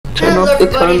half the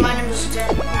everybody, time. my name is Jen,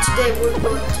 and today we're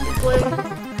going to be playing.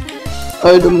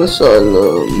 Item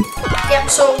Asylum. Yeah,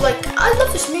 so like, I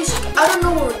love this music. I don't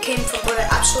know where it came from, but I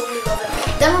absolutely love it.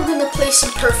 Then we're gonna play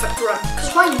some Perfect Run,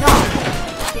 cause why not?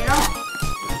 You know?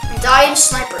 And die in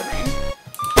Sniper, man.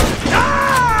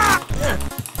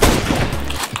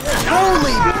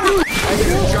 Holy moly! I hit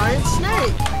a giant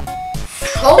snake!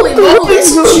 Holy moly,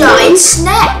 it's a giant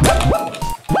snake!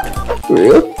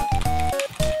 Real?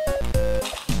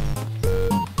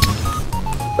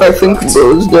 I think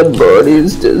Bro's dead body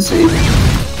is dizzy.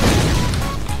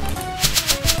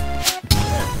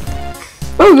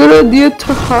 Oh, good idea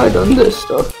to hide on this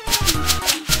stuff.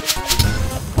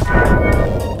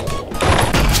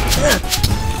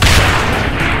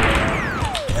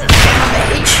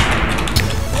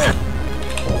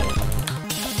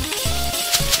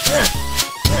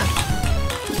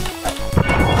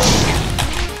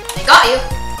 I got you.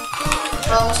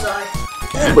 I almost died.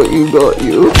 But you got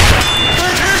you.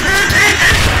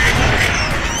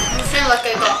 I feel like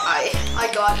I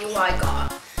got you, I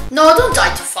got. No, don't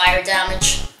die to fire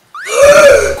damage.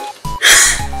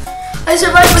 I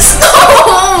survived with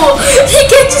snow! You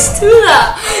can't just do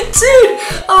that! Dude,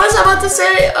 I was about to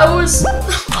say, I was...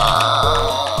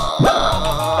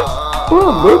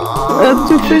 Well, bro, I have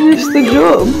to finish the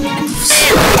job.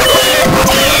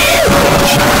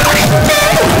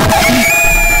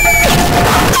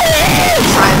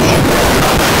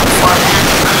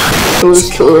 I was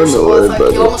killing away,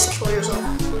 but you almost kill yourself.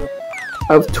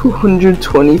 I have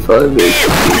 225 HP.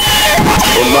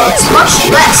 It's much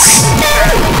less.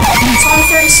 It's only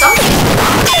 30 something.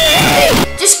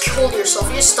 Hey, just killed yourself.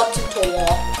 You just stepped into a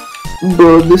wall.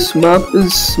 Bro, this map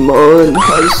is small and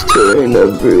has terrain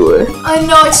everywhere. I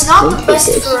know it's not the best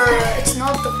for. It's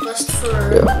not the best for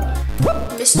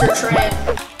Mr. Train.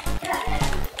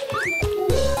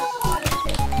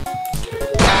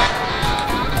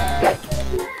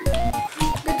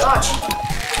 Good dodge.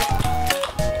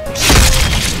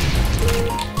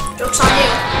 Joke's on you.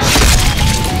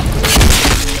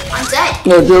 I'm dead.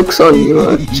 No, joke's on you,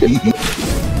 actually.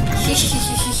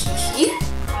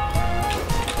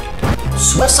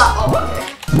 Suicide. Oh, okay.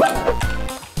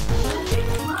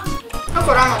 Look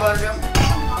what I'm about to do.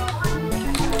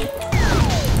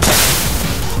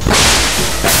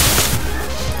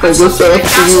 I guess I have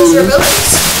to use.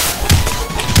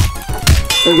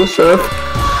 I guess I have.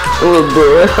 Oh, bro,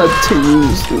 I had to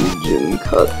use Legion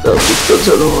Kata because I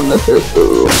don't want to hit the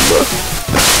Roomba.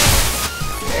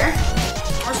 There?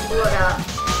 Where's Blue at?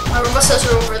 My Roomba says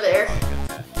we're over there.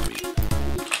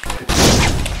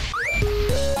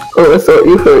 Oh, I thought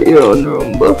you hurt your own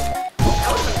Roomba. That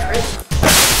would've been crazy.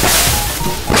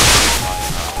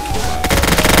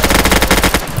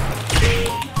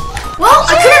 Well,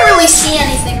 I couldn't really see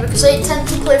anything because I tend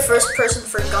to play first person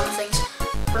for gun things.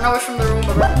 Run away from the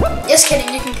Roomba. Just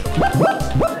kidding, you can kill me.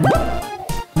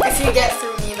 If you get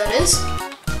through me, that is.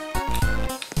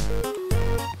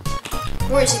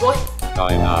 Where is he, boy?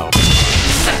 Die now.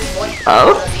 Boy.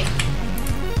 Ow.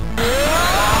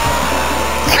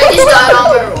 I just died on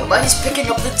my Roomba. He's picking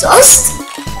up the dust.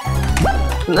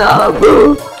 Nah,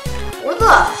 bro. What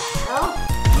the hell?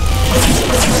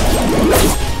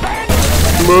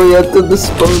 Bro, you have to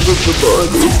dispose of the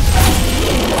body.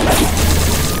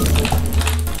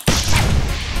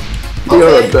 The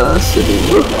audacity,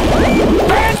 bro.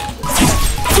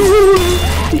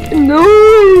 No,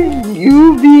 you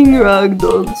being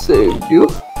ragdolled saved you.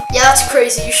 Yeah, that's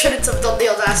crazy. You shouldn't have done the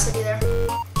audacity there.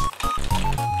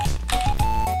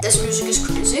 This music is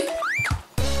crazy.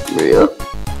 Maria?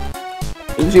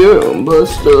 Is your Roomba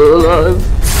still alive?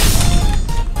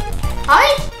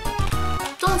 I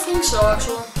don't think so,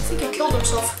 actually. I think he killed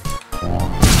himself.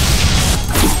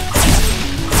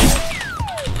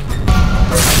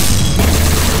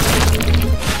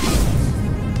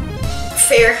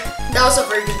 Fair. That was a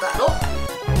very good battle.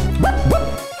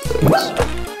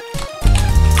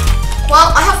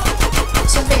 Well, I have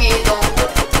something you don't.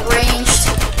 Ranged.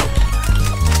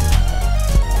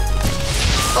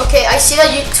 Okay, I see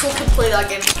that you two can play that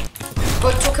game.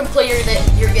 But two can play your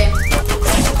game.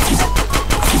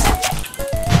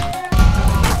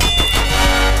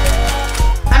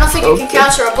 I don't think you can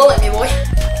counter a bullet, me boy.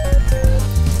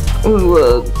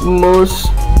 Well, most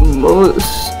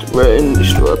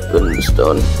ranged weapons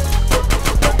done.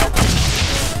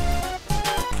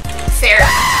 Fair.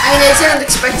 I mean, I didn't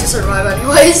expect to survive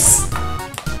anyways.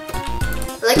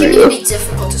 Like, it would be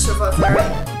difficult to survive there,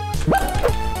 right?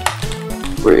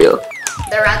 Real.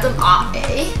 The random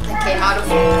A that came out of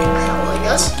hell, I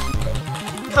guess.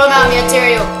 Come at me, I dare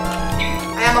you.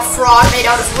 I am a fraud made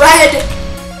out of red.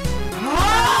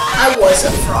 I was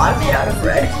a fraud made out of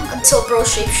red. until bro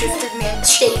shapeshifted me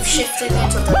into a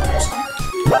dead person.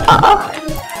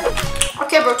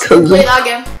 Okay, bro, play that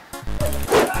game.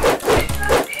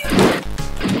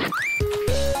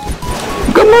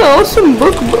 Got my awesome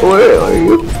book, but where are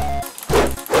you?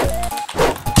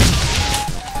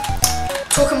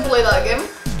 Two can play that game.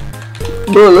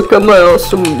 Bro, look at my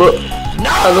awesome book.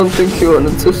 I don't think you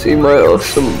wanted to see my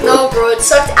awesome book. No, bro, it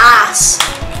sucked ass.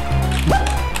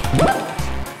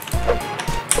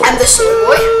 And the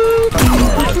boy.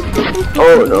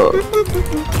 Oh no.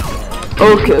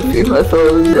 Okay, I thought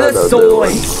it was that other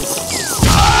one.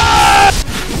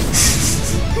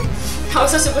 How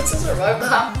was I supposed to survive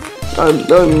that? I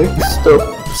mixed up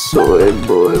soy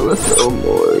boy with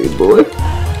Omori boy.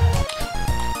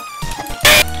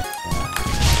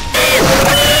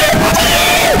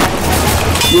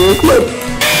 You like my...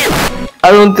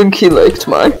 I don't think he liked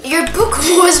mine. Your book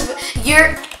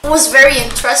was very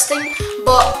interesting,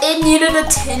 but it needed a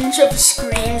tinge of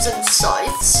screams and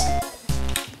sighs.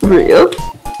 Real?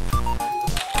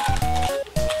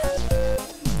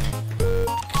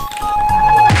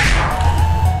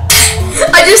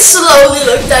 I just slowly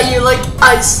looked at you like,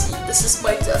 I see, this is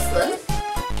my death then.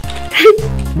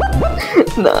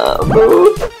 Nah,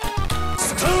 bro.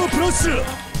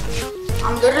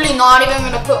 I'm literally not even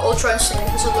gonna put Ultra Instinct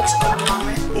because it looks ugly on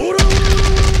me.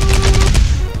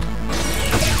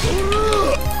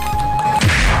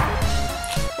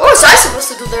 What was I supposed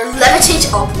to do there?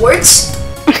 Levitate upwards?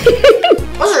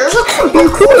 There's a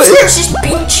corpse there, it's just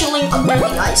being chilling under the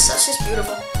ice. That's just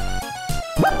beautiful.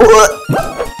 What?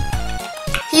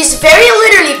 He's very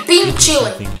literally being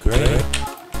chilling.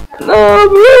 Nah,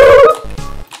 bro.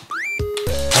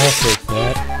 I'll take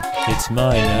that. It's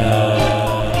mine now.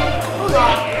 Hold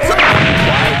on.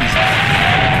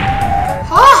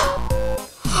 Huh?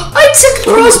 I took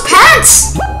bro's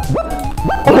pants!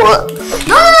 What?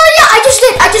 No, yeah, I just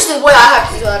did. Wait, I have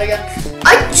to do that again.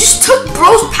 I just took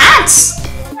bro's pants.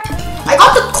 I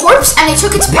got the corpse and I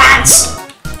took its pants.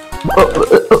 Yeah,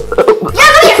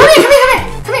 come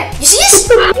here. You see this?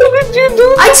 How did you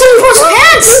do I took bro's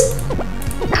pants.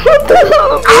 What the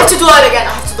hell? I have to do that again.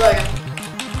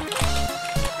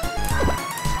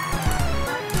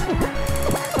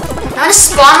 I'm gonna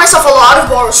spawn myself a lot of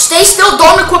borrows. Stay still,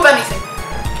 don't equip anything.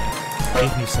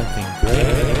 Give me something great.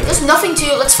 There's nothing to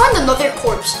you. Let's find another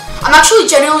corpse. I'm actually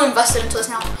genuinely invested into this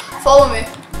now. Follow me.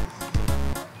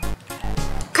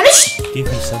 Can it Give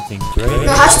me something great.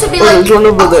 There has to be Oh, like there's one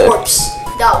over a there. corpse.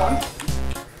 That one.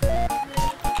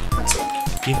 That's it.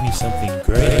 Give me something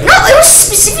great. No, it was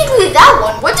specifically that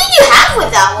one. What did you have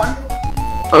with that one?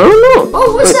 I don't know.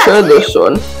 Oh, what's that? Try this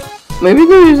one. Maybe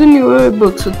the reason you were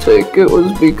able to take it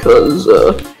was because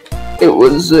it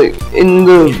was in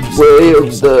the way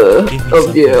of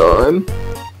the arm.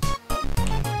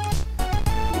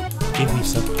 Give me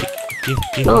something.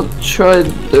 Give I'll try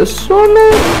this one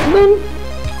then.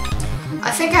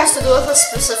 I think it has to do with a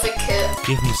specific kit.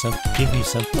 Give me some.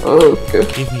 Okay.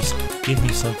 Give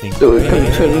me something. Do we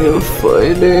continue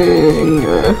fighting?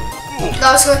 No,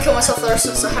 I was gonna kill myself there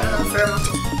since I had an unfair amount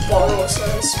of borrows that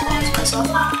I spawned myself.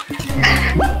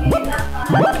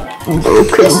 Bro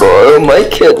can borrow my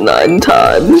kit 9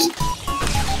 times.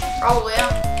 Probably, yeah.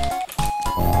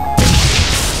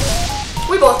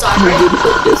 We both died, You did right?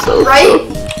 hurt yourself. Right?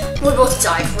 We both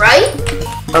died, right?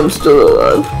 I'm still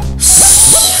alive.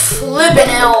 Flippin'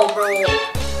 hell, bro.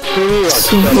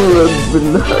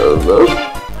 Flippin' hell, though.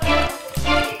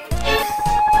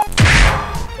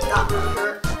 That really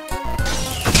hurt.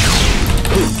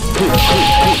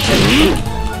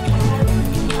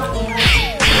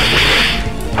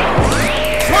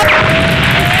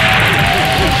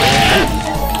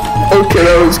 Okay,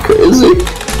 that was crazy.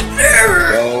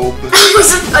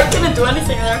 I couldn't do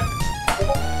anything there.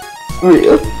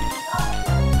 Real.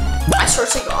 I swear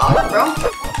to God, bro.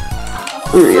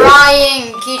 Real.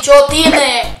 Crying, guillotine.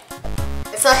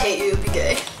 If I hate you, it'd be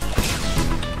gay.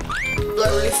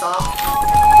 Literally thought.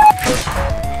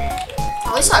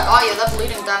 At least I got you. That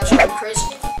bleeding damage would be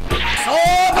crazy.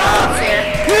 Fair.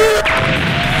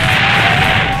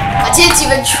 I didn't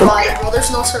even try, bro.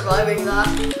 There's no surviving that.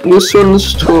 This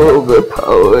one's too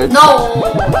overpowered. No!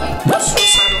 You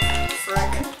suicidal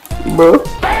frick. Bro,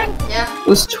 Yeah.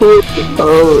 it's too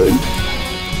overpowered.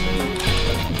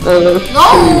 No!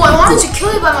 I wanted to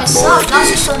kill you by myself.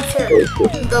 That's just unfair.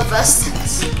 The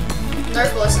Vestix.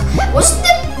 Nerf was.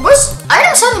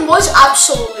 Item 7 was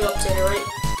absolutely updated, right?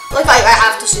 Like, I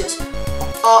have to see this.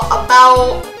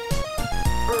 About.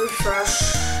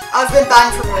 Refresh. I've been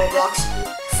banned from Roblox.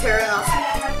 Fair enough.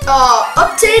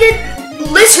 Updated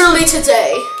literally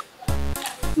today.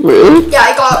 Really? Yeah,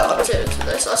 I got updated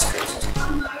today, so that's crazy.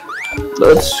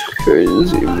 That's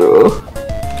crazy, bro.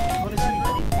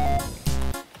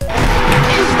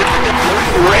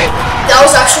 That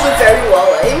was actually very well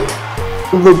aimed.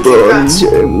 LeBron's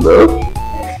game, though.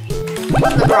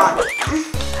 LeBron.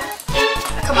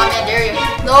 Come on, man, dare you.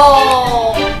 No!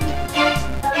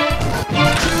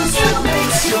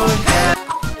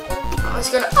 I was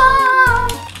gonna.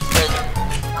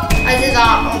 I did that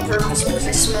on purpose because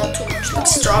I smelled too much like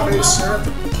strawberry syrup.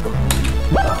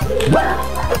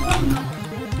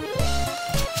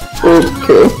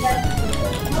 Okay.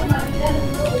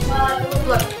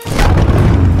 Look.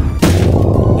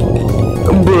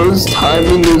 Bro's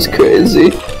timing is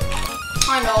crazy.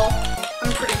 I know.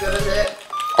 I'm pretty good at it.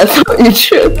 I thought you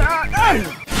tripped.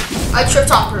 I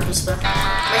tripped on purpose though.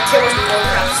 My kid was more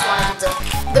than I just wanted to.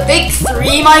 The big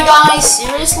three, my guy?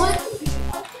 Seriously?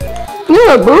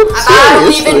 Yeah, bro. I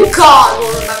don't even God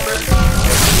will remember.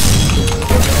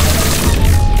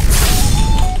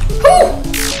 Woo!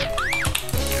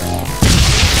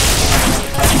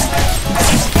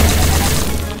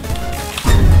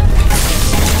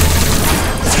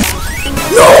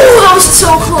 No, that was so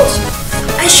close.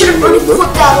 I should have really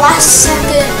put that last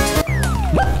second.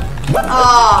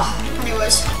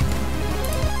 Anyways.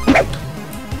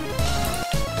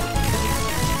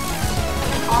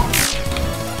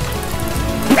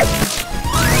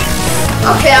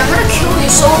 Okay, I'm gonna kill you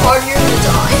so hard you're gonna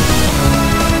die.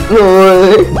 No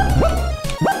way.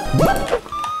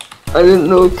 I didn't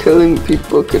know killing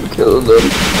people could kill them.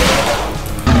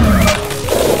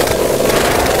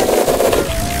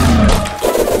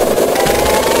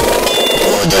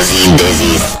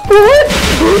 What?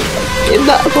 In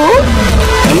that hole?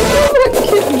 You know that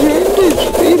kid drained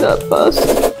HP that fast?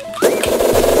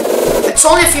 It's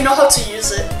only if you know how to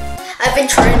use it. I've been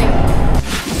training.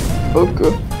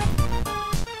 Okay.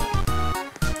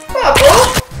 Yeah, bro.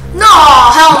 No,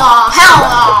 hell no, hell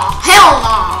no, hell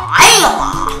no, hell no.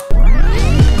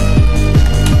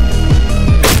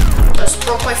 Just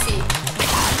broke my feet.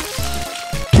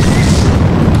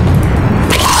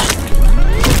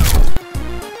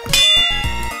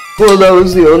 Well, that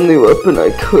was the only weapon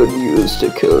I could use to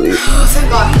kill you. Oh, thank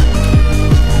God.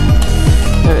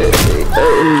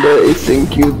 And I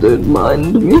think you did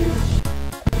mind me.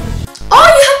 Oh,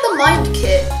 you have the mind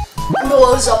kit. And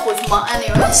blows up with my.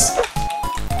 Anyways.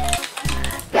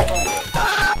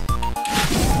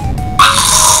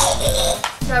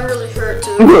 That really hurt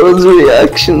too. Bro's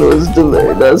reaction was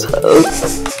delayed as hell.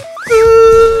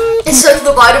 It's like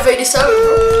the bite of 87,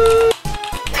 bro.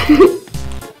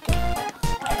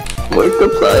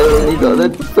 Markiplier only got a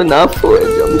FNAF 4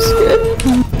 jump scare.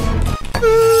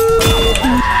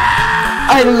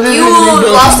 I You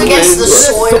lost against the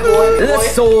soy boy, me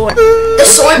boy. The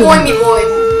soy boy, me boy.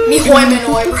 Me hoy, me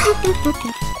noy, bro.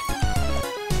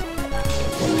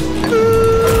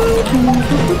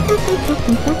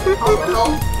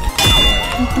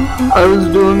 I was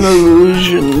doing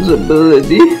illusions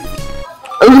ability.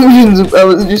 Illusions, I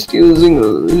was just using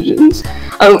illusions.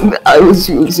 I was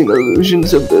using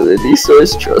illusions ability, so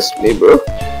just trust me, bro.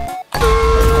 What's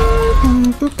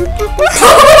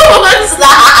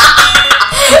that?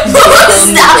 What's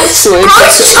that? Bro,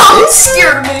 jump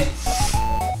scared me.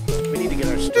 We need to get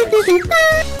our stripes.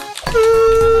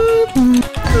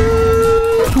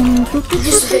 You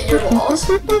just hit your walls.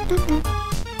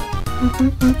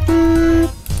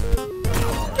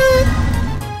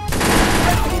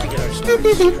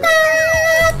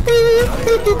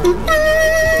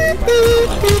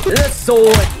 Let's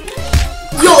sword.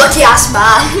 Yo, lucky ass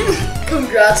man.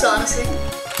 Congrats, honestly.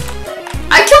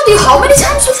 I killed you how many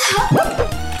times with hell?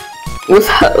 With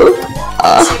health?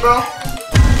 See, bro.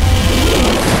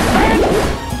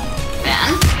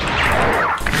 Man.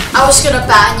 I was gonna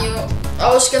ban you. I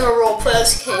was gonna roleplay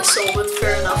as Queso, but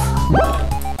fair enough.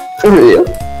 Yeah.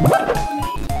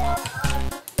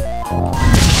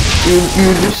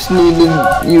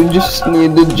 You just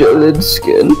needed gelid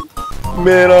skin.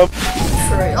 Man up.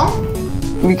 For real?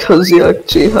 Because he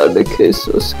actually had a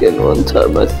queso skin one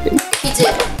time, I think. He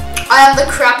did. I am the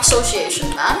crap association,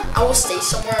 man. I will stay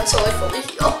somewhere until I fully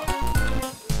heal.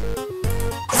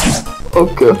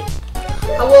 Okay.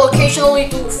 I will occasionally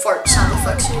do fart sound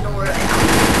effects so you know where I am.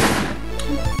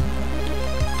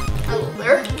 Hello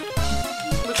there.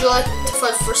 Would you like to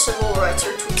fight for civil rights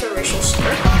or tweet a racial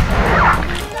slur?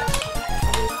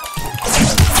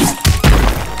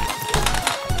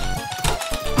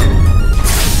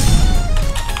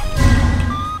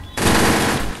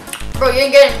 Bro, you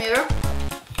ain't getting me there.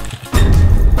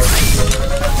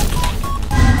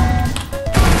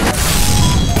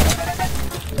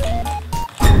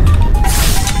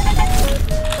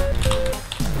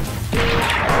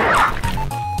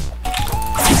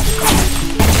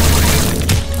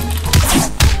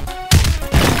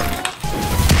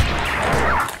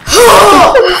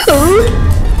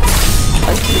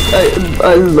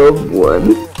 I love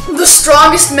one. The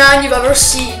strongest man you've ever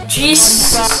seen.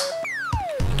 Jesus.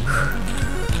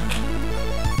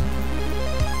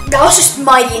 That was just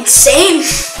mighty insane.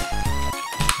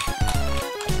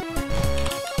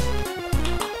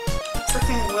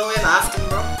 Freaking William Afton,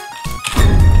 bro.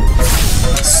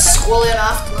 William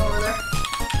Afton over there.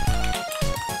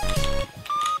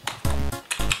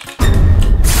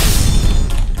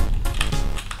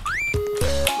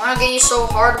 Am I not getting you so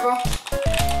hard, bro?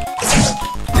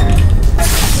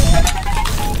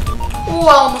 Ooh, I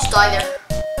almost died there.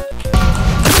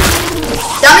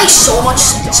 That makes so much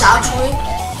sense, actually.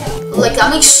 Like, that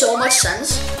makes so much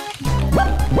sense.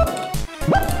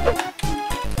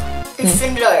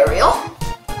 Infinite aerial.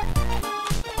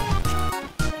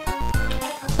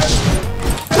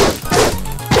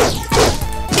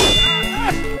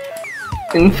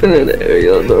 Infinite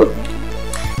aerial, though.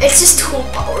 It's just too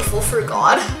powerful for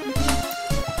God.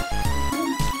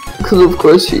 Because of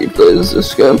course he plays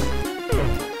this game.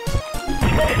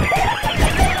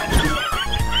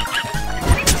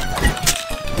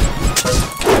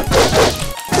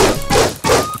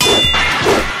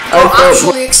 I'm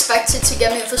actually expected to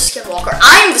get me the Skinwalker.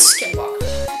 I'm the Skinwalker.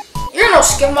 You're no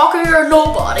Skinwalker, you're a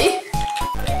nobody.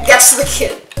 Gets the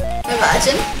kid.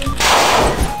 Imagine.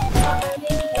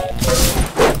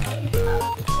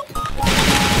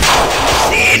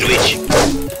 Sandwich.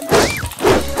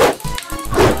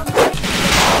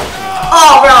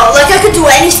 Oh, bro, like I could do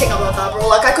anything about that, bro.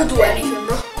 Like I could do anything,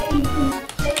 bro.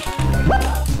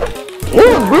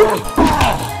 Yeah, bro.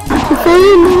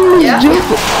 Yeah.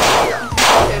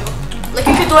 Like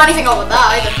you could do anything about that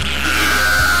either.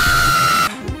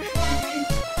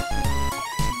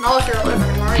 Not like you're alive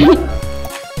anymore.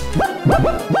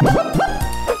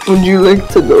 Would you like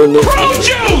to donate?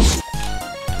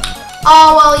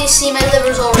 Oh well, you see, my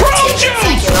liver's already taken.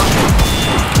 Thank you, though.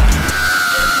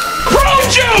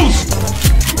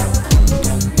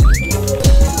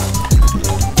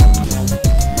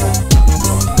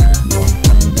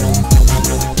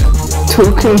 Who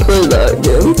can play that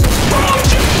game?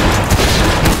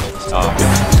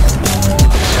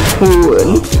 Who win?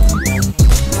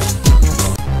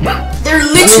 They're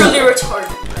literally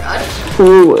retarded, Brad.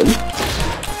 Who win?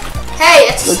 Hey,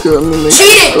 it's Okay, let me make it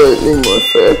cheating! slightly more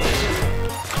fair.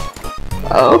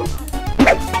 Ow.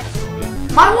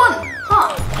 My one, huh?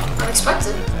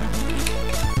 Unexpected.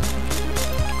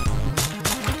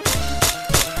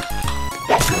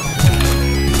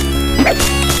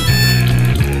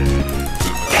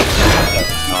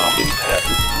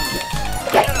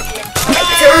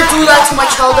 If you ever do that to my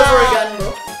child ever again, bro.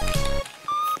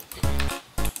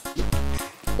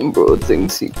 Bro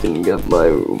thinks he can get my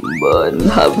Roomba and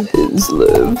have his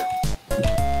live.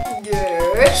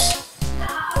 Yes.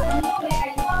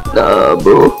 Nah,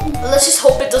 bro. Let's just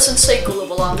hope it doesn't say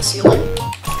gullible on the ceiling.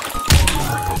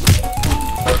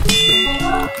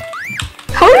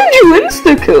 How did you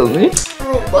insta-kill me?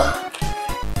 Roomba.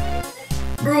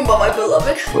 Roomba, my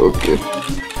beloved. Okay.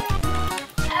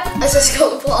 I just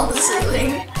gullible on the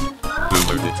ceiling.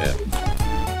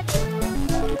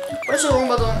 What is the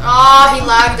Roomba doing? Ah, he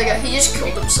lagged again. He just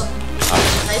killed himself.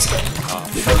 Nice kill.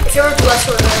 If you ever do that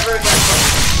to him ever again, bro.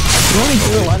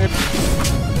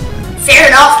 Fair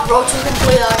enough, bro. Two can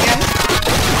play that again.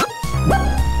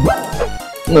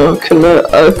 No, can I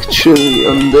actually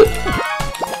end it?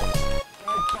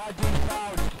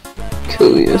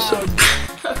 Kill yourself.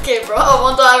 Okay, bro. I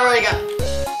won't do that ever again.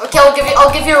 Okay,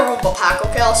 I'll give you a Roomba pack.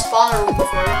 Okay, I'll spawn a Roomba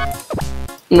for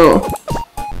you. No.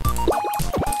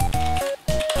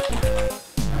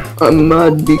 I'm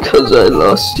mad because I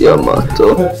lost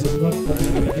Yamato. We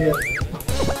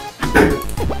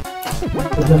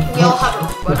all have a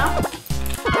Roomba now.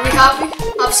 Are we happy?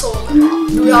 Absolutely not.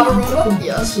 Do we have a Roomba?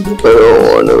 Yes. I don't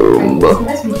want a Roomba.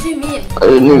 What do you mean? I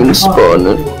didn't even spawn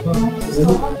it.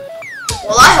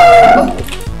 Well, I have a Roomba.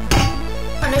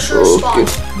 Initial spawn.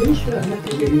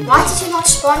 Why did you not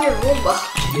spawn your Roomba?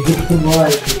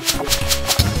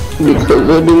 Because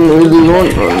I didn't really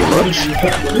want very much.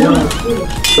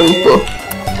 Simple.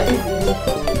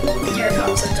 Here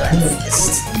comes a giant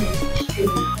fist.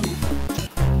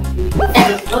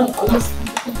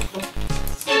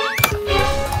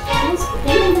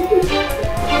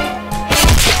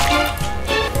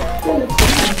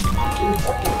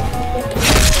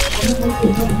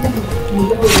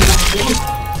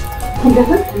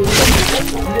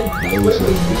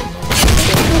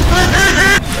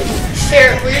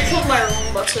 Fair, we killed my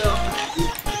Roomba too.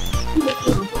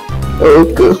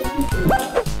 Okay.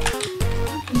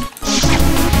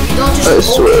 You don't I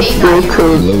swear if Bro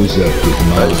kills Blows up with I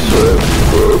mine. swear if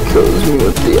Bro kills me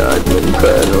with the admin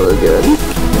panel again.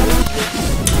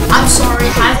 I'm sorry,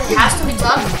 it has to be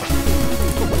done.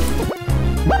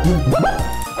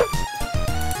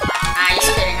 Ah,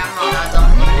 just kidding, I'm not that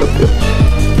dumb. Okay.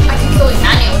 I can kill you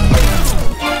manually.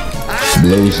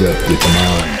 Blows up with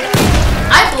mine.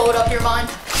 I blowed up your mind.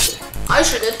 I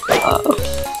sure did.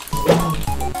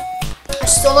 I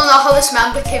still don't know how this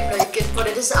man became naked, but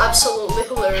it is absolutely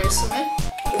hilarious to me.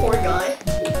 Poor guy.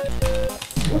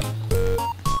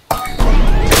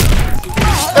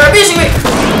 They're abusing me!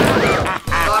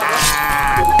 God, I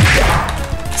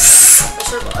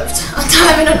survived.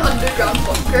 I'm in an underground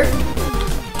bunker.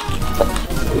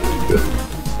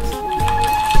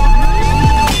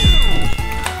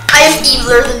 I am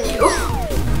eviler than you.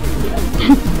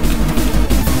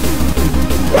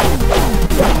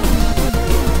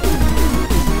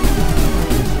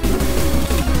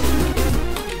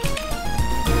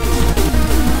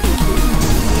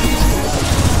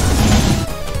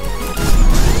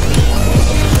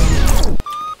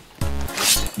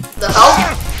 The hell?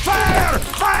 Fire!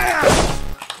 Fire!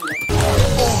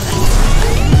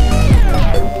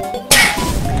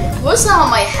 What's that on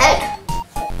my head?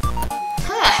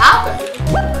 How did that happen?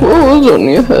 What was on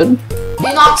your head? Do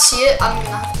you not see it? I'm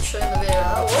gonna have to show you the video.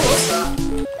 What was that?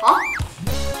 Huh?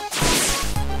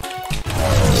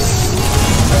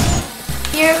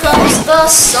 Here comes the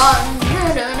sun.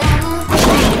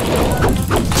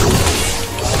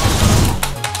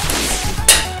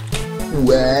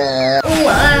 Wow.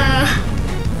 Wow.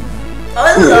 I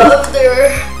love her.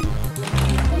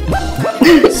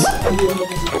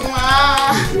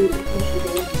 Wow.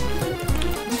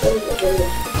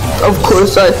 Of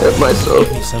course I hit myself.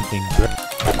 Give me something great.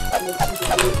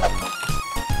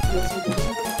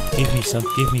 Give me some,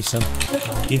 give me some,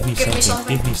 give me something,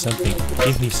 give me something,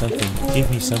 give me something, give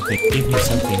me something, give me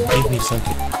something, give me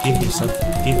something, give me something,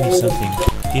 give me something,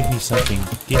 give me something,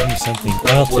 give me something.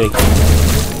 I'll take it.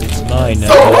 It's mine now.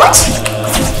 Oh, what?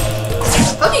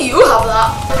 How do you have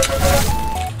that?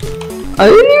 I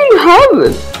didn't even have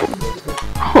it.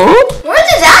 Huh? Where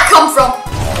did that come from?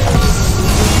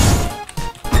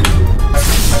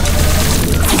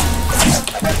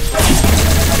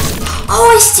 Oh,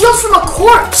 I steal from a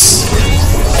corpse.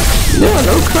 Yeah,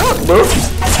 no crap, bro.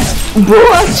 Bro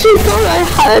actually thought I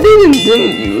had it and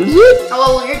didn't use it.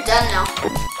 Oh, well, you're dead now.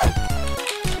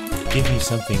 Give me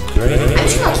something great.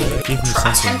 Give me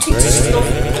something great.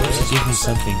 Give me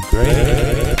something great.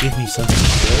 Give me something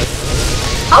great.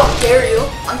 How dare you?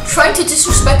 I'm trying to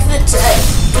disrespect the dead.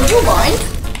 Do you mind?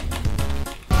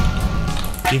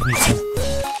 Give me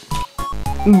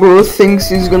some. Bro thinks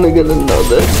he's gonna get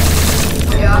another.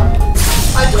 Yeah,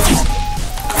 I do.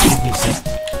 Give me some.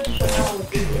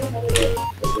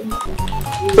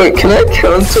 Wait, can I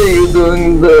counter you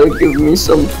doing the give me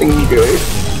something great?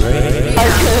 Great.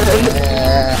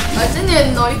 I didn't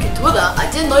even know you could do that. I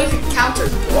didn't know you could counter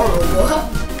horrible.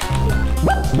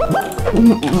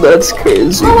 That's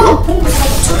crazy, bro.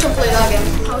 So can play that game.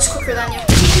 I was quicker than you.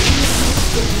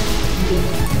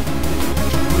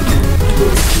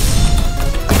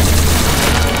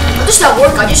 How does that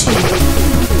work? I just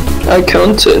I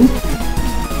counted.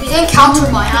 you didn't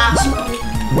counter my ass, bro.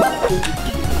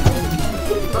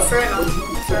 But fair enough.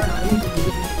 Fair enough.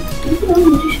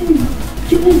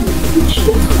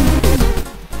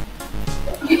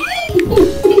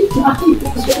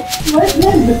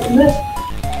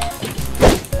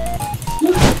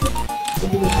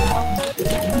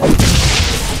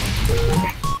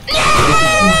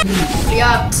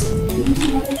 React.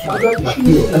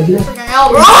 Freaking hell,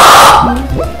 bro!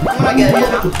 I'm gonna get it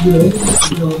now.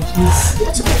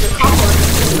 That's a bit of a combo.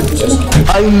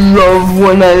 I love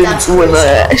when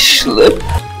I slip.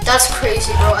 That's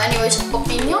crazy, bro. Anyways,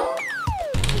 opinion?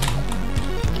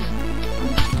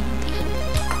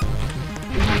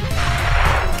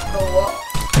 Oh, what?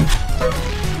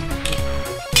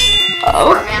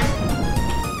 Oh, Man.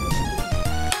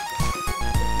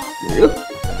 yeah.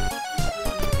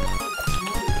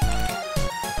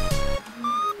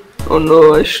 Oh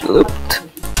no, I slipped.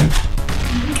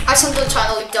 I sent the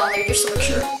channel link down there just to make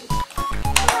sure.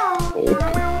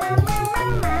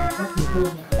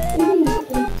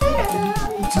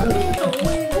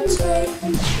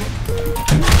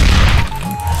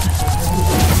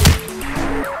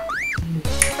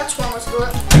 That's one way to do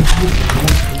it.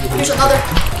 Here's another.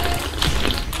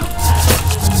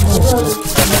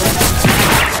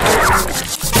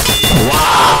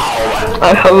 I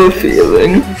have a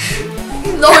feeling.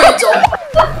 No, you don't.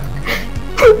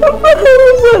 What the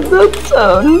hell is that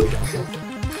sound?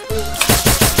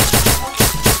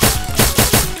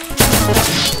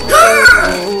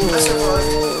 I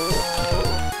survived.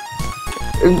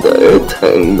 Entire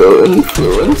tango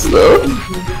influence though.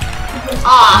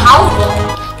 Ah, how long?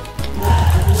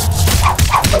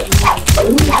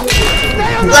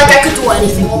 Like I could do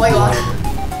anything, oh my god.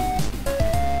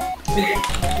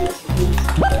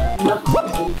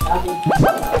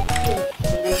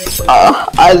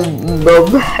 I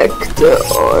love Hector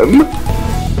arm.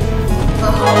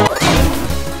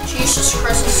 Jesus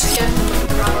Christ, this is getting really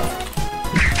proud.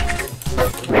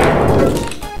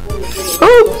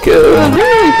 Okay, I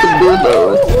knew you could do that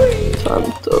with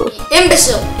Santo.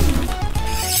 Imbecile!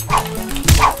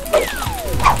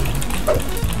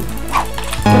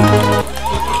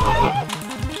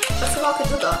 I forgot I could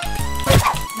do that.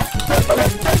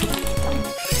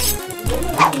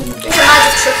 There's a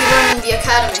magic trick you learn in the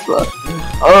academy.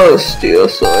 Oh, steel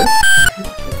sword.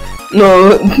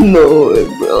 No,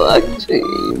 relaxing.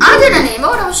 I didn't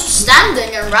emote, I was just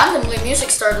standing and randomly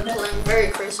music started playing, very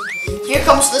crazy. Here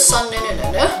comes the sun,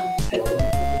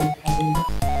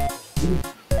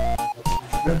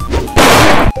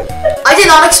 I did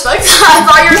not expect that, I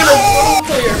thought you were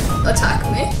gonna attack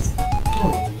me.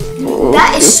 That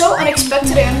is so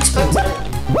unexpectedly,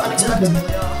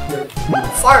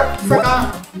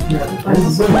 forgot.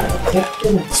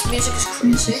 This music is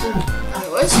crazy.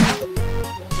 Anyways.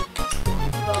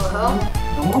 What the hell?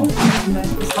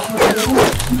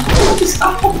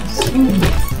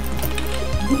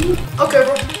 Okay,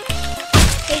 bro.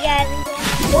 Hey guys.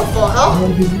 What the hell?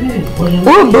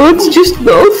 Oh, no, it's just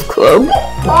golf club.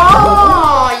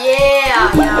 Oh,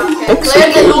 yeah, okay.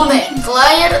 Claire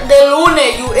de Lune,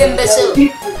 you imbecile.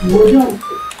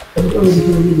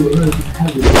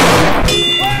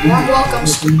 Warm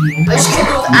welcomes. I just killed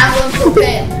you with ambulance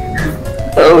propane.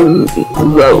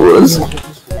 That was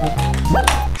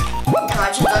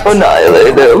Imagine that.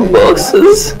 annihilator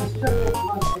bosses.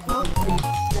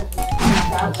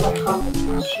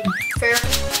 Fair.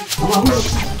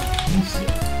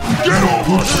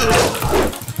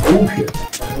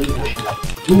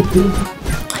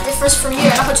 I did first from you, I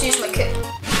know how to use my kit.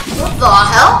 What the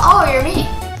hell? Oh, you're me.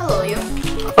 Hello, you.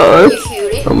 Hi, You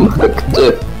cutie. I'm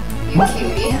Hector. You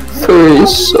cutie.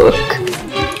 Furries suck.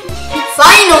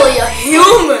 Finally, a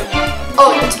human!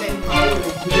 Oh, it's me.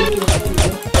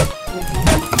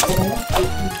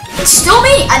 It's still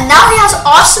me, and now he has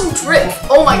awesome drip.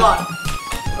 Oh my god.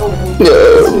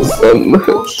 Yeah, I'm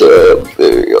Hector.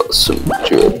 Very awesome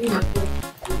drip.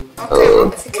 Okay, bro,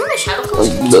 if you kill my shadow close,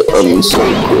 I'm so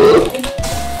cool.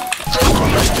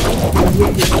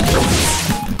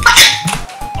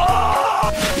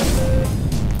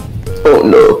 Oh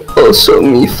no, also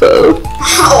me fell.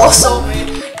 Also me.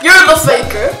 You're the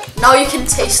faker. Now you can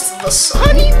taste the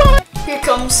sun. Here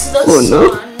comes the Oh, no.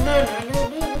 sun.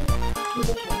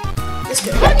 It's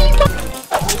good.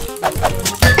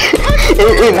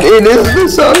 It is the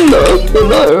sun though, you're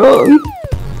not wrong.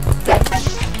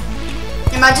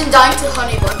 Imagine dying to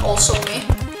honey bun, also me.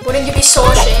 Wouldn't you be so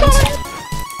ashamed?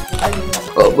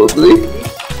 Probably.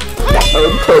 I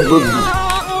would probably.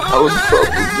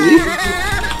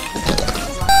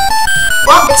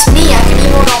 Well, it's me. I can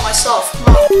emote on myself.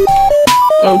 Come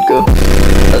on. Okay,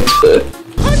 that's fair.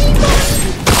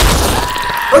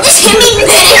 Or just hit me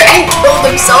there and killed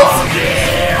himself.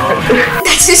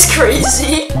 That's just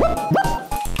crazy.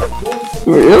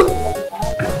 Real?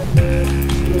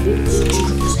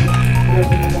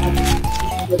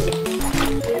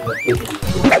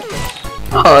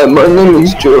 Hi, my name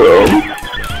is Jerome.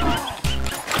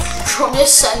 Jerome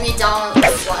just sent me down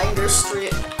Flagler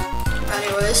Street.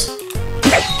 Anyways,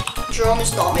 Jerome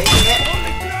is not making it.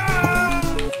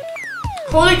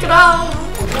 Holy cow!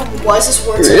 Wisest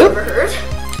words I've ever heard.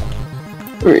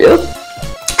 Real?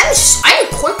 I'm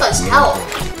quick as hell.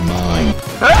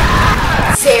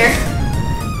 Fair.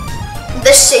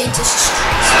 The sage is just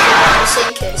crazy. The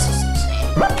same case is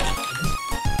insane.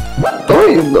 Oh,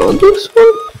 you know this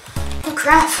one? Oh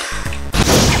crap.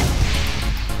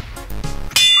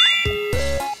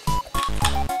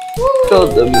 God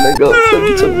damn it, I got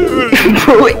sensibility.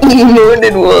 Bro,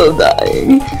 emoted while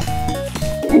dying.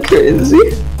 Crazy.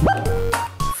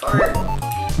 Fart.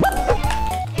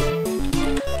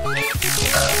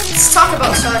 Let's talk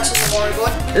about sex in the morning,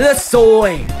 boy. The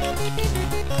soy.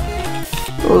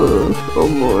 Oh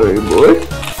my boy.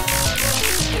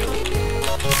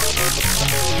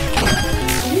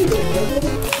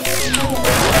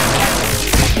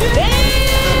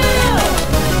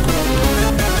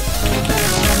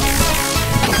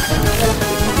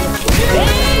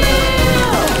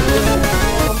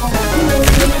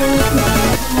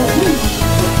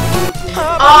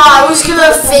 I was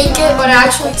gonna fake it, but I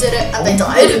actually did it, and they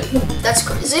died. That's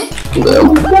crazy.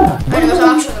 Damn. Anyways,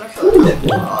 I'm actually gonna kill it.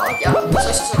 Yeah,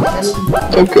 slices like this.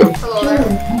 Okay. Hello there.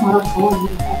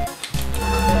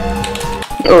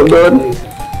 Oh god.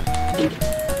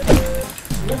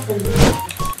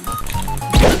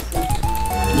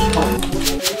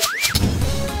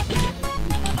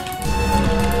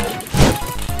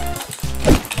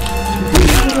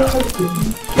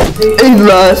 It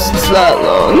lasts that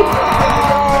long.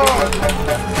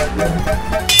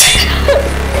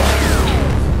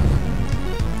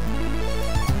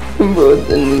 Bro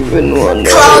didn't even want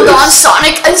Cloud on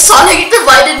Sonic, and Sonic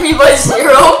divided me by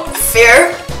 0.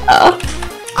 Fair.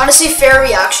 Honestly, fair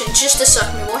reaction. Just a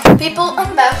second, boy. People,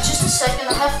 I'm back. Just a second.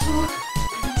 I have to.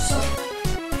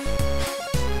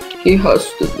 He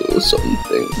has to do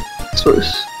something.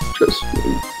 Trust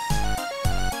me.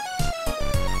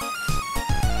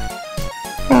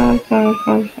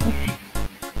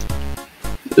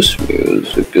 This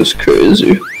music is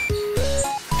crazy.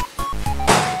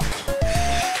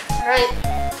 Alright.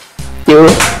 Yeah.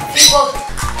 People.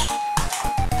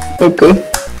 Okay.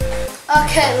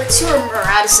 Okay, let's see where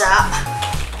Murad is at.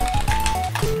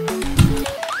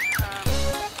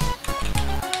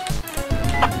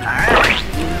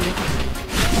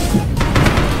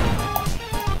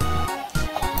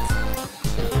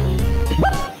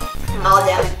 Oh,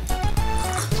 damn it.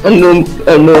 I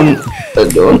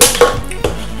don't.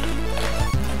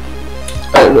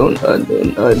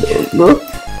 know.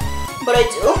 But I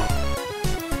do.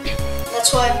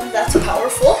 That's why I'm that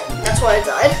powerful. That's why I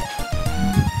died.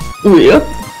 Yeah.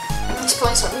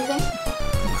 Explain something.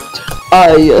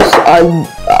 Yes,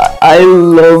 I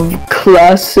love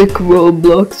classic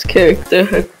Roblox character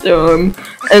Hector Arm,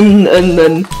 and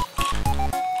then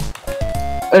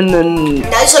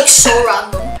That's like so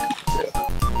random.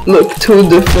 look, 2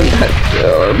 different Hector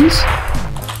Arms.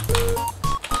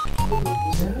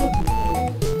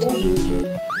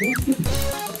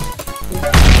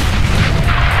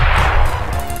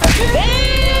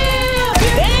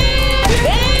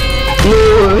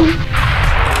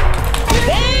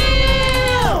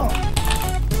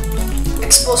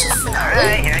 Explosive finale.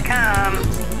 Alright, here I come.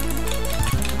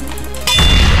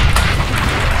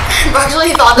 Actually,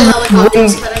 he thought the helicopter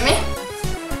was hitting me.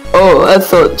 Oh, I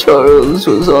thought Charles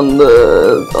was on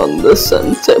the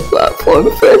center platform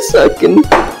for a second.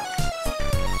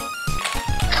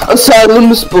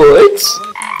 Asylum Sports.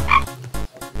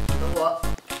 What?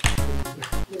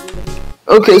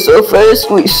 Okay, so first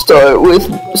we start with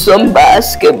some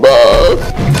basketball.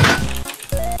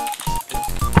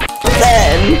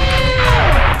 Then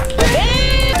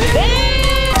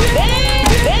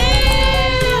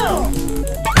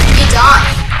You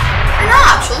died. Or not,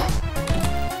 actually.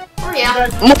 Or yeah.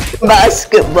 more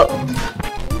basketball.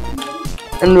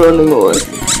 And running away.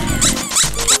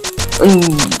 And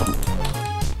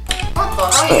What the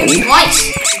hell? You twice.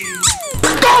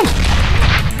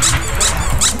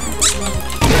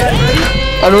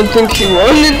 I don't think he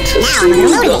wanted to see me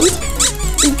dunk.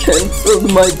 He cancelled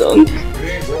my dunk.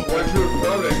 What's your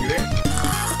problem, Green?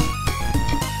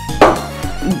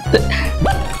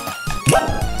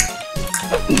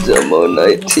 Demo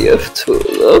night TF2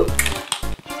 though.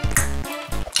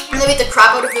 I'm gonna beat the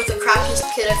crap out of the crappiest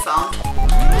kid I found.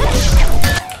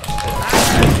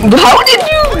 How did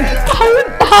you?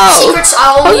 How? Secrets I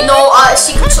only know,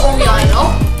 secrets only I know.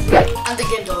 And the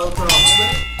game developer, honestly.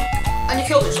 And you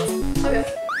killed yourself. Okay.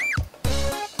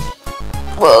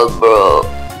 Well, bro.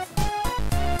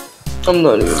 I'm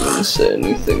not even gonna say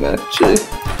anything actually.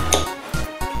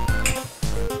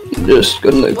 I'm just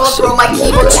gonna Well, bro, accept my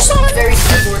keyboard's just very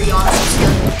keyboardy, honestly.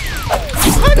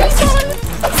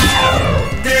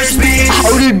 There's bees!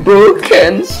 How did bro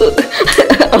cancel?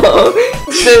 Oh,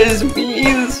 there's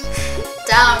bees.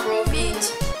 Damn, bro,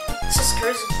 beans. This is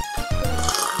crazy.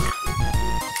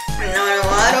 No,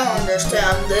 I don't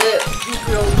understand it.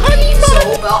 Grilled beans,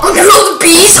 Obama. Grilled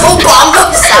beans,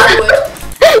 Obama sandwich.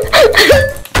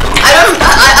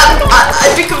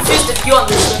 I'd be confused if you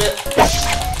understood it.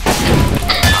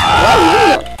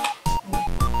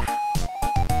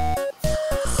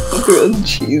 Grilled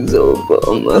cheese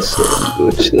Obama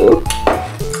sandwich though.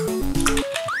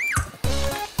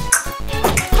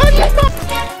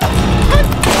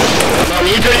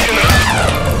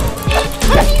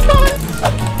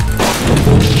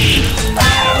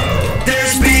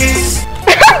 There's bees!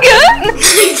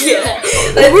 Yeah,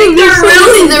 I think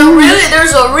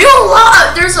there's a real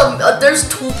lot. There's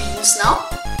 2 beans now.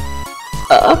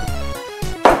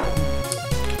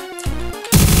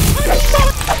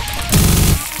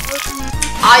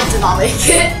 I did not make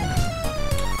it.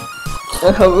 I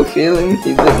have a feeling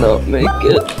he did not make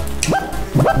it.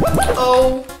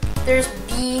 Oh, there's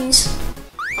beans.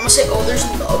 I'm gonna say, oh, there's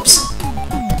nubs.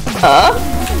 Huh?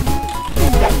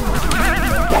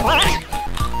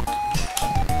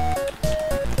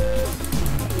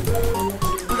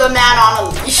 man on a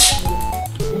leash.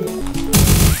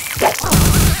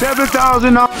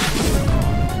 7,000.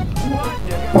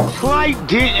 Flight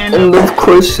didn't. And of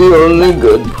course the only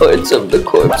good parts of the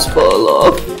corpse fall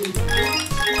off.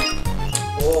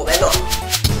 Oh, bello.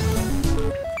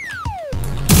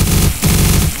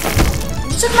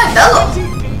 You took my bello.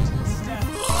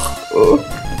 Oh.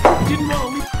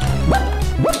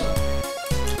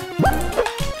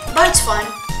 But it's fine.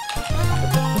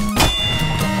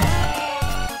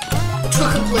 To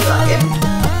complete that game.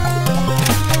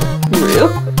 Real?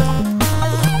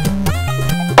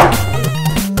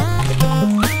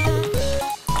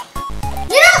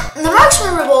 The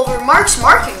marksman revolver marks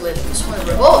marking limbs. When it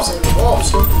revolves, it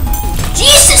revolves.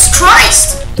 Jesus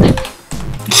Christ!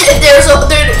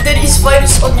 There is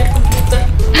virus on your computer.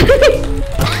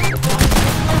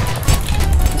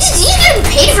 He's getting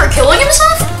paid for killing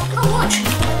himself? How much?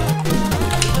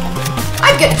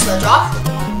 I'd get into the drop.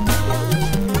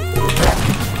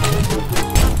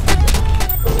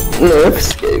 Nerf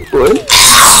skateboard.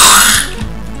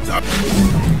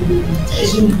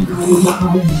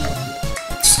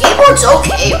 Skateboard's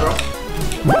okay, bro.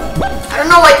 I don't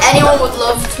know why anyone would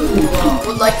love to,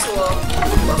 love to.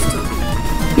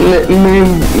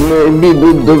 Maybe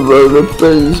the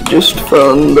developers just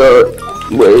found out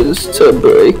ways to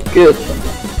break it.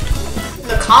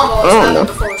 The combo is Oh, better no.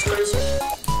 before it's crazy.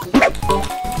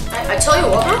 I tell you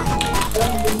what, bro.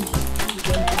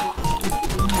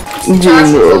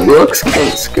 Gene Roblox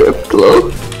can't script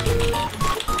low.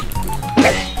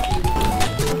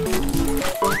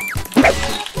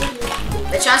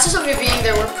 The chances of you being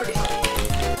there were pretty high.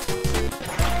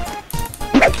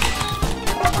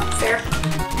 Fair.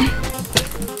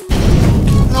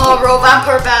 No, bro,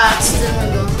 vampire bats.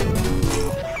 Didn't go.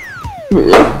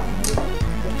 Really?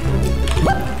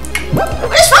 But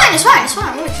it's fine, it's fine, it's fine.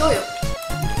 I'm gonna kill you.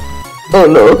 Oh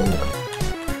no.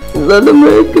 Is that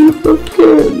American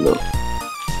healthcare? No.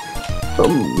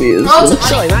 Obviously. No,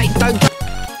 it's a money.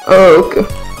 Oh, okay.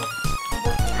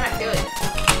 I'm gonna kill you.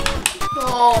 No.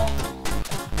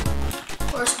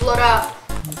 Where's blood at?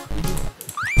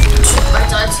 I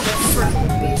died to the freaking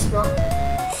beast, bro.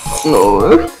 No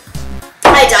way. I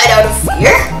died out of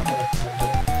fear?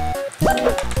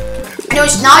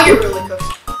 Anyways, now you're really cooked.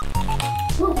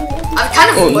 I've kind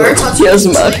of Oh learned no. how to Yes,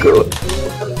 use macro.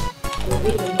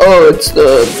 Oh, it's the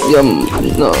yum.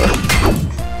 No.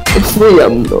 It's the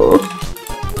yum though.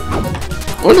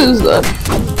 What is that?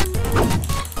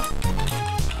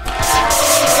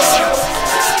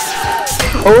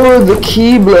 Oh, the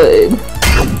Keyblade.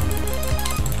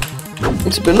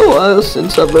 It's been a while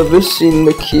since I've ever seen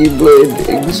the Keyblade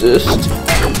exist.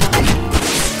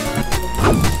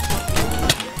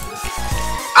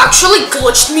 Actually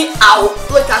glitched me out.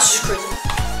 Like, that's just crazy.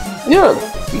 Yeah,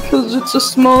 because it's a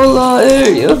small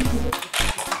area.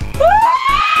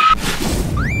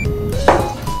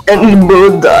 And we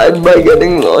both died by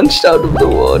getting launched out of the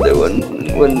water when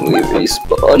we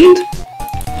respawned.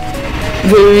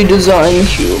 Very design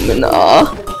human,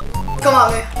 Come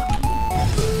on, man.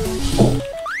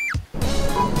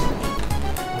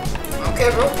 Okay,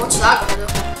 bro, what's that gonna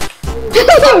do? I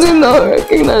did not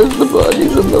recognize the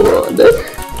bodies in the water.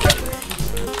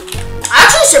 I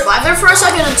actually survived there for a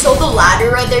second until the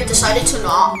ladder right there decided to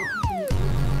not.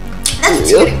 That's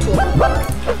getting too overpowered.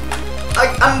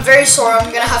 I'm very sorry,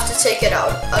 I'm gonna have to take it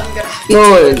out. I'm gonna have to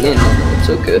No, take no, it out. it's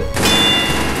okay.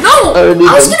 No! I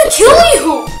was gonna kill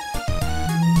you!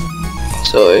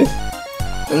 Sorry. I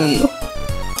don't know.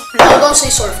 No, don't say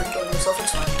sorry for killing yourself,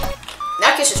 it's fine.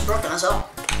 That case is broken as hell.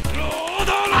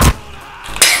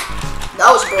 That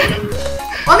was broken.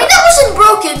 I mean, that wasn't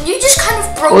broken, you just kind of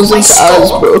broke my skull. As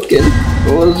broken.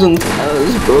 It wasn't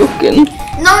as broken.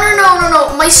 No.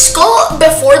 My skull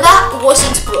before that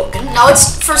wasn't broken. Now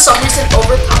it's for some reason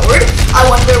overpowered. I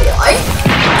wonder why.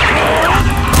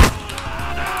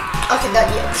 Okay, that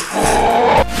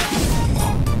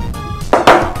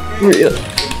Yeah.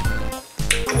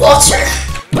 Water.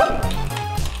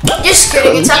 Just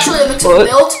kidding. It's actually a mix of What?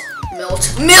 milk. My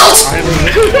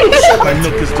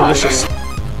milk is delicious.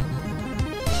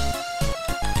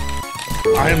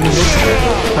 I am the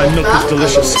milk. My milk is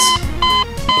delicious.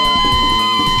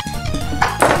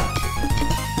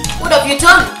 What have you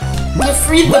done? You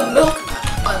freed the milkman.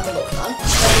 I'm the milkman. My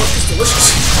milk is delicious.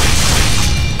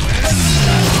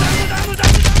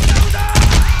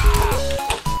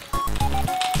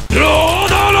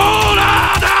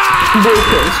 They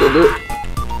canceled it.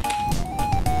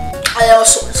 I am a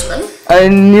swordsman. I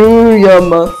knew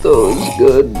Yamato was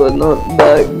good, but not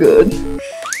that good.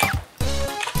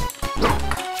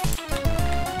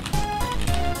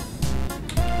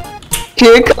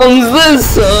 Here comes the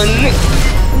sun.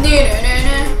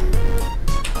 No.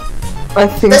 I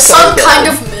think The sun I kind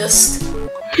of missed.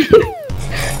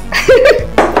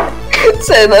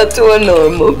 say that to a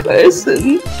normal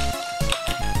person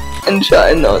and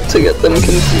try not to get them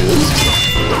confused.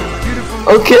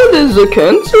 Okay, there's a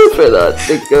counter for that.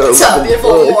 It's a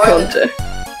beautiful morning. Counter.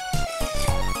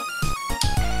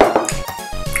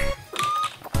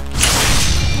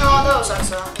 No, that was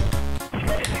excellent.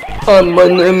 Hi, my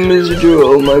name is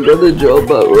Jerome. I got a job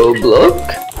at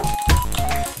Roblox.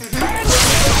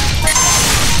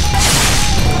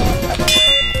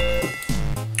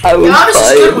 I was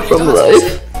fired from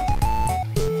life.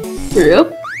 Yep.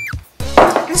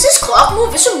 Is this clock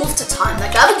move? It should move to time.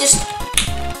 Like, that'd be just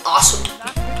awesome.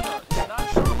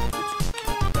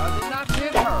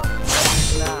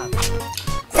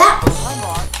 That.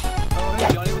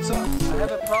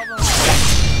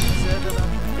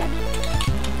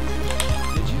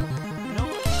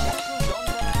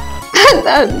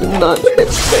 That did not hit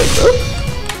though.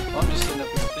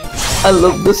 I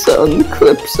love the sound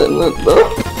clips in it though.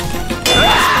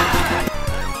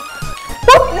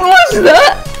 What was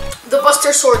that? The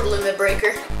Buster Sword Limit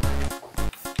Breaker.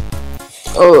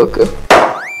 Oh, okay.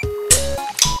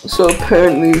 So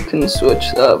apparently you can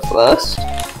switch that fast.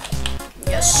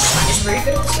 Yes, I'm just very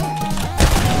good at this one.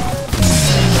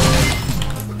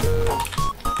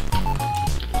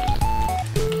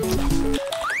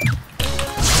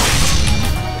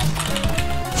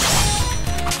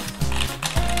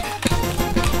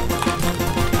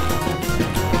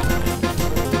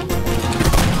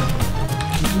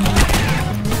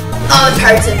 Oh,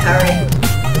 parrots and parrot.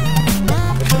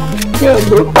 Yeah,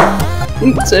 bro.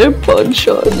 It's AirPod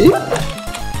shoddy. You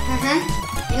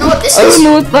know what this I is? don't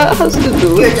know what that has to do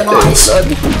Your with demise.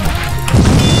 AirPod.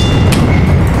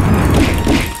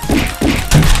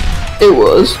 It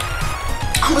was. I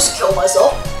almost killed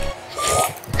myself.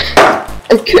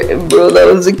 Okay, bro, that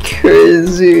was a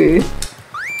crazy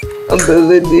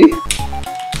ability.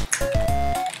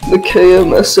 The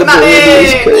KMS ability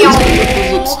is crazy. What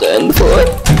does it stand for?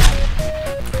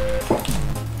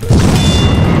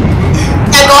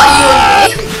 I got you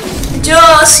and me.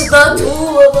 Just the two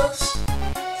of us.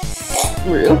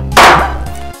 Real?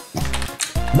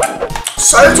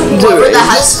 Sorry to whoever that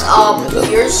has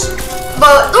ears.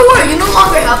 But don't worry, you no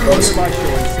longer have those.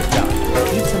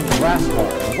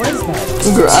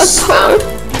 Grass hard?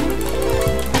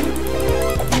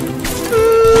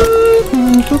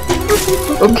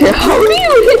 Okay, how do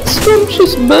you hit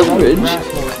scrumptious beverage? I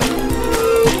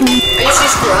just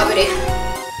use gravity.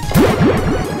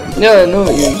 Yeah, I know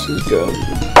it uses gravity.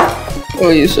 Oh,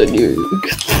 you said you.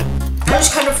 I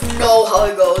just kind of know how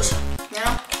it goes. You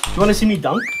know? You wanna see me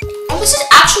dunk? Oh, this is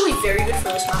actually very good for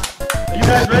this map. Are you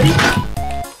guys ready?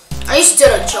 I just did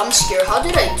a jump scare. How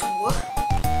did I do what?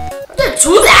 How did I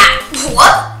do that?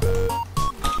 What?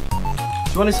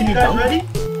 You wanna see me dunk? Ready?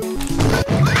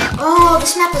 Oh,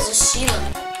 this map is a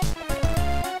ceiling.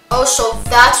 Oh, so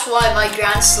that's why my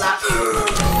grand slam.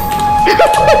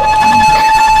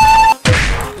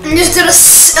 Just did a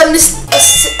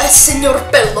Senor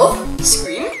Pello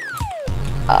scream.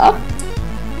 Ah?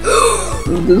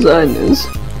 The designers.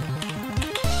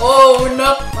 Oh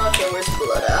no. Okay, where's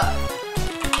blood at?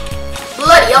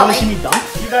 Bloody You hell, wanna see me. me dunk?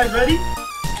 You guys ready?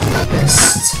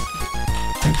 Missed.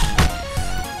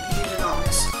 You did not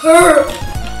miss. Her.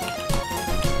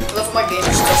 I love my game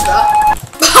just does that.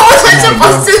 How was I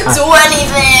supposed to do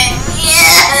anything?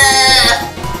 Yeah.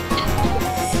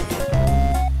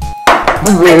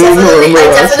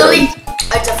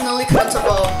 I definitely couldn't have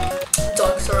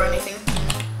dunked or anything.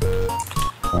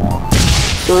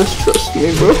 Just trust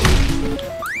me, bro.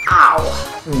 Ow.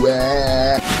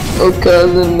 Okay, I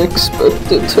didn't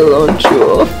expect it to launch you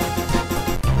off.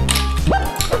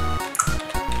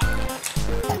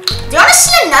 Do you wanna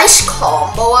see a nice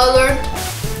combo I learned?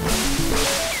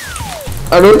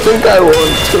 I don't think I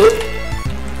want to.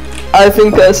 I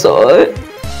think I saw it.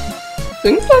 I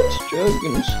think that's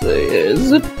Dragon Slayer,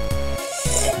 is it?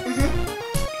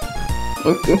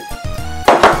 Okay.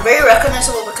 Very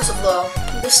recognizable because of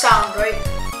the sound, right?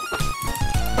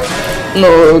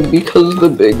 No, because of the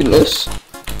bigness.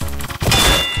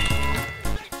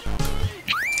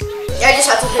 Yeah, I just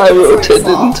had to hit I it before it rotated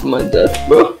fall. into my death,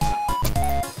 bro.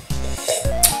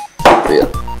 Yeah.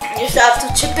 You just have to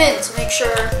chip in to make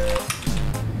sure.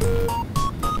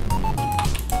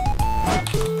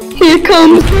 Here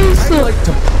comes the sun.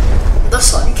 The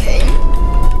sun came.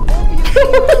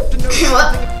 What?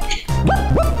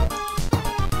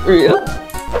 Real?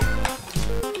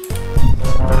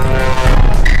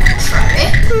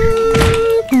 Try.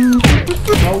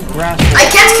 No grass. I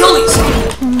can't kill these.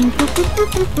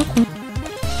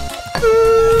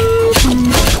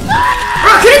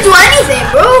 Bro, couldn't do anything,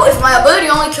 bro. If my ability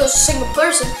only kills a single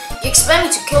person, you expect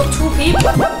me to kill 2 people?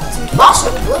 It's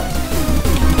impossible, bro.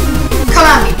 Come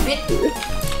at me, bitch.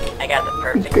 I got the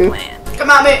perfect plan. Come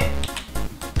at me.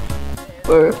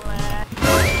 Where?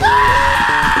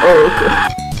 Oh, okay.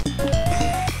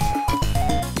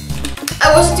 I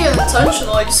wasn't even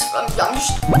intentional. I'm just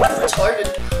retarded.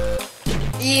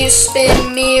 You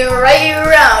spin me right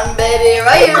around, baby,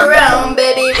 right around,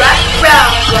 baby, right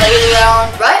around, right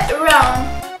around, right around.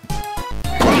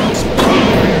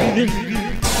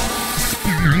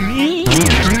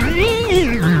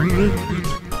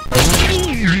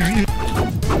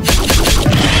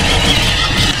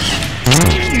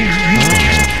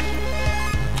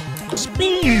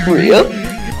 Real?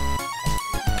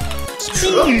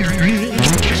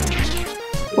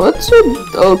 What's it?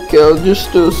 Okay, I'll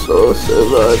just do Soul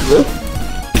Survivor.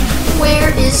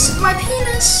 Where is my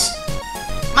penis?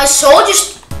 My soul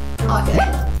just... Okay.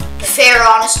 Fair,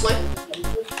 honestly.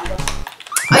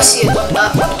 I see it like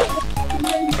that.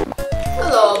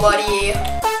 Hello, buddy.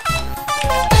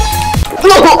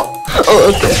 Oh,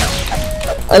 okay.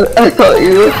 I thought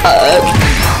you had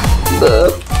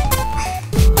the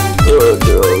girl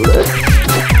there.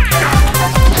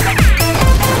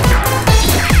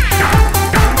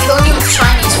 I'm killing you with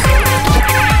Chinese food.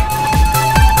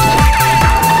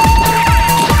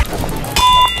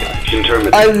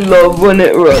 I love when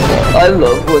it runs. I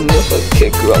love when the hook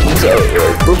kick runs out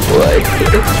right before I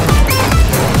kick.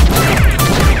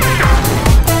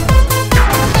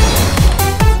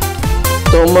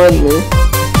 Don't mind me.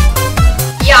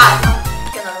 Yeah,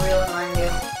 I'm gonna really mind you.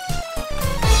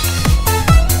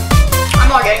 I'm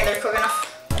not getting there quick enough.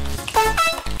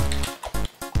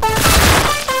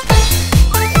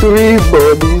 3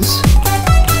 bodies.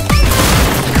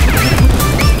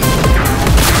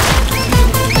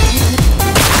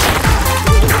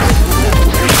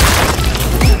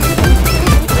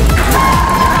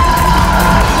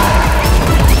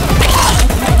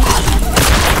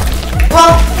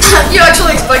 Well, you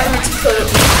actually expected me to kill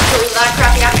that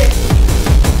crappy acting.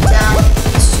 Damn,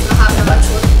 this is gonna happen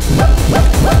eventually.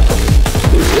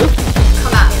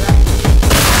 Come at me then.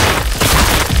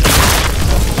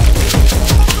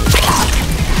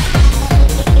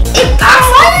 It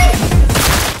backfired?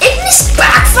 It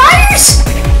backfires?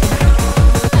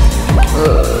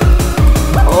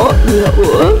 Oh, yeah,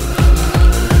 what?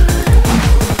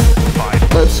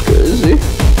 That's crazy.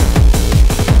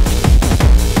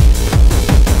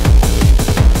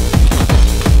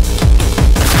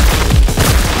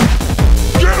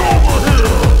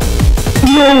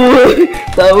 No way!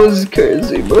 That was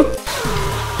crazy, bro.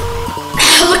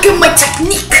 Look at my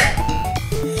technique!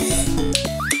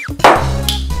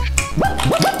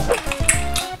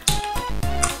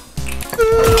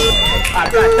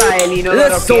 Acá está el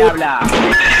inodoro que habla.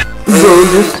 Bro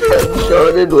just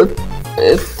headshotted with a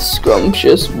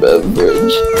scrumptious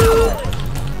beverage.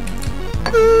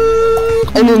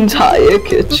 An entire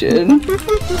kitchen.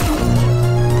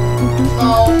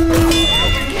 No.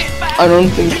 I don't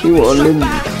think he wanted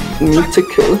me to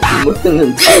kill him with an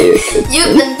entire kitchen.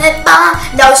 You've been hit by...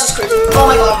 That was just crazy. Oh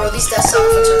my god, bro, these death sound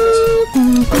effects are crazy.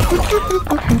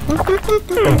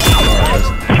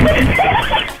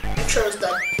 I'm sure it's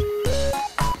dead.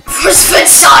 First fed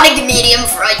Sonic medium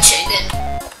fried chicken.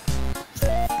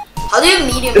 How do you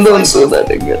medium fry Don't do something?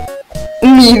 that again.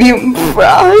 Medium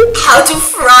fried? How to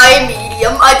fry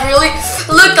medium? I'd really...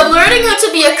 Look, I'm learning how to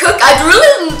be a cook. I'd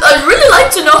really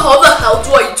like to know how the hell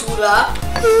do I do that?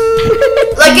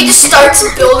 Like, it just starts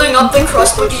building up the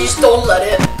crust, but you just don't let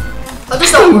it. How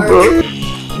does that work? Bro,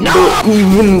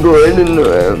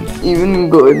 even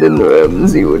Gordon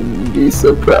Ramsay wouldn't be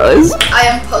surprised. I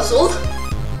am puzzled.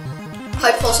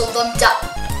 I puzzled them down.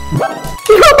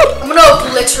 I'm gonna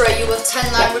obliterate you with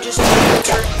 10 languages of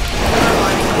literature. Never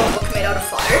mind, I'm a book made out of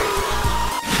fire.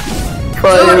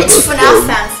 Dude, it's FNAF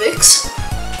fanfics.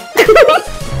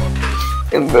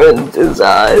 It burned his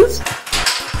eyes.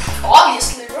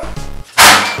 Obviously, bro.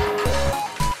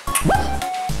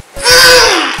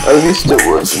 At least it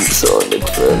wasn't Sonic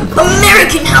friend.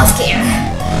 American healthcare.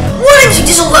 Wouldn't you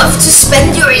just love to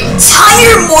spend your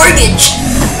entire mortgage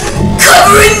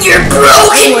covering your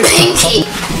broken pinky?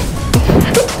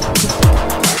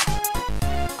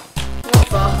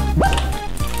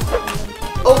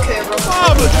 Okay, bro.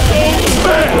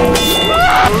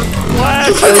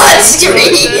 That's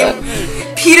dream.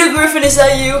 Peter Griffin, is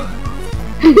that you?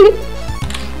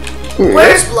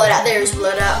 Where's blood at? There's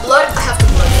blood at. Blood, I have to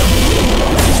blood.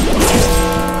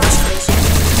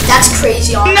 That's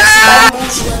crazy, honestly. I'm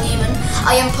emotionally even.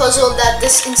 I am puzzled at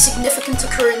this insignificant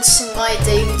occurrence in my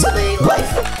day-to-day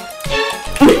life.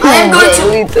 I am going to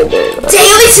Daily today.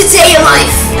 daily today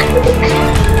life.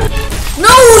 No,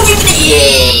 you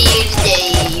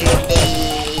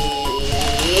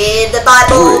the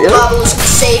Bible. The Bible is gonna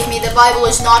save me. The Bible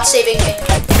is not saving me.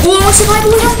 What's the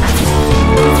Bible again?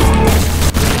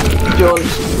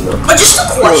 Just a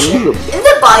question. In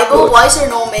the Bible, why is there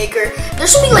no maker? There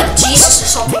should be like Jesus or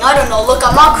something. I don't know. Look,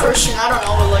 I'm not Christian. I don't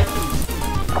know, but like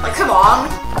come on.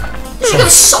 You should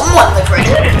give someone the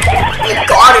credit, like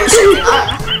God or something. I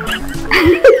don't know.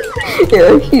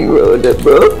 Yeah, he wrote it,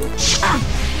 bro.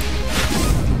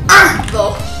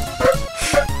 Though.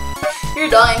 You're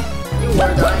dying. You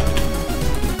were dying.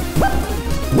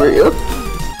 Were you?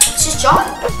 It's just John.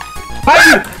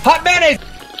 Hi, hot mayonnaise.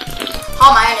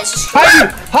 Hot mayonnaise is Hi,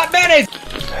 hot mayonnaise.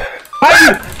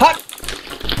 Hi, hot.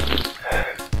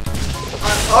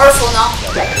 I'm powerful now.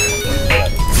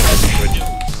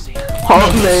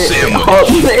 Hot mate.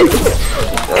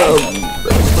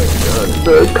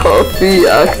 The coffee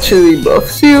actually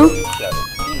buffs you?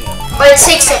 But it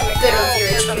takes a bit of your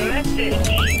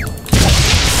HP.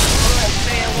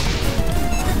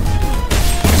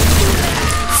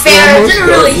 Fair, it didn't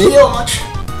really heal much.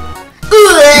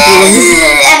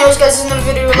 Anyways guys, this is another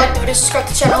video. Like the video, subscribe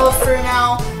to the channel for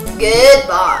now.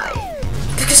 Goodbye.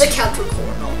 Because I can't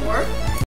record no more.